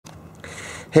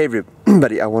Hey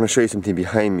everybody, I want to show you something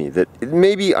behind me that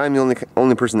maybe I'm the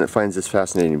only person that finds this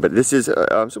fascinating, but this is,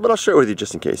 but I'll share it with you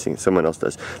just in case someone else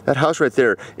does. That house right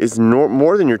there is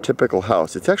more than your typical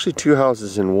house. It's actually two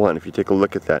houses in one, if you take a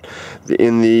look at that.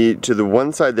 To the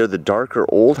one side there, the darker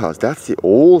old house, that's the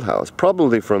old house,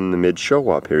 probably from the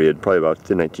mid-Showa period, probably about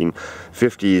the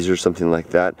 1950s or something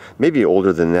like that. Maybe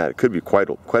older than that. It could be quite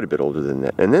a bit older than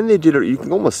that. And then they did you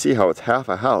can almost see how it's half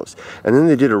a house. And then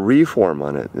they did a reform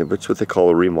on it, which is what they call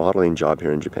a remodeling job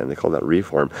here in Japan. They call that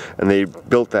reform, and they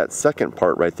built that second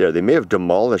part right there. They may have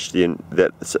demolished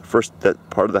that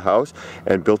part of the house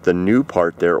and built the new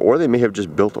part there, or they may have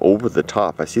just built over the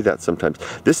top. I see that sometimes.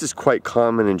 This is quite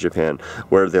common in Japan,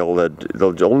 where they'll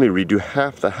only redo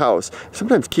half the house,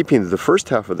 sometimes keeping the first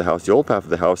half of the house, the old half of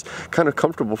the house, kind of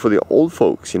comfortable for the old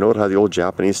folks. You know, how the old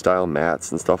Japanese style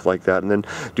mats and stuff like that, and then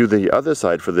do the other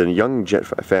side for the young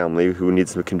family who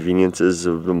needs the conveniences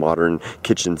of the modern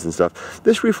kitchens and stuff.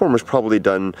 This reform was probably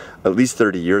done at least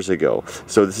 30 years ago.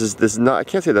 So this is not, I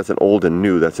can't say that's an old and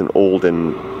new, that's an old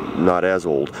and not as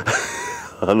old.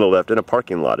 On the left, and a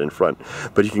parking lot in front.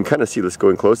 But you can kind of see, let's go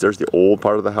in close, there's the old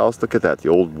part of the house. Look at that, the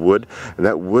old wood. And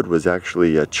that wood was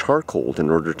actually charcoaled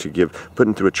in order to put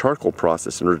into a charcoal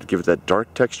process in order to give it that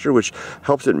dark texture, which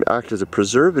helps it act as a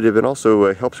preservative and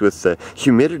also helps with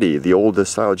humidity. The old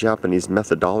style Japanese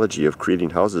methodology of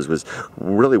creating houses was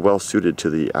really well suited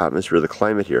to the atmosphere, the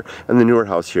climate here. And the newer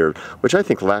house here, which I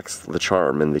think lacks the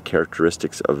charm and the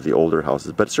characteristics of the older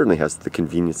houses, but it certainly has the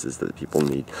conveniences that people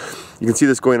need. You can see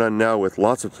this going on now with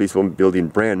lots of people building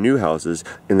brand new houses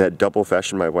in that double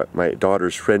fashion. My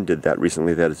daughter's friend did that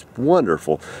recently. That is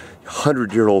wonderful.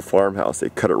 100-year-old farmhouse. They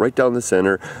cut it right down the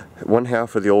center. One half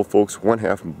for the old folks, one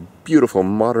half beautiful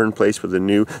modern place for the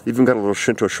new. They've even got a little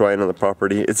Shinto shrine on the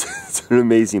property. It's an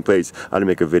amazing place. I ought to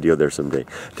make a video there someday.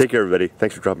 Take care, everybody.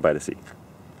 Thanks for dropping by to see.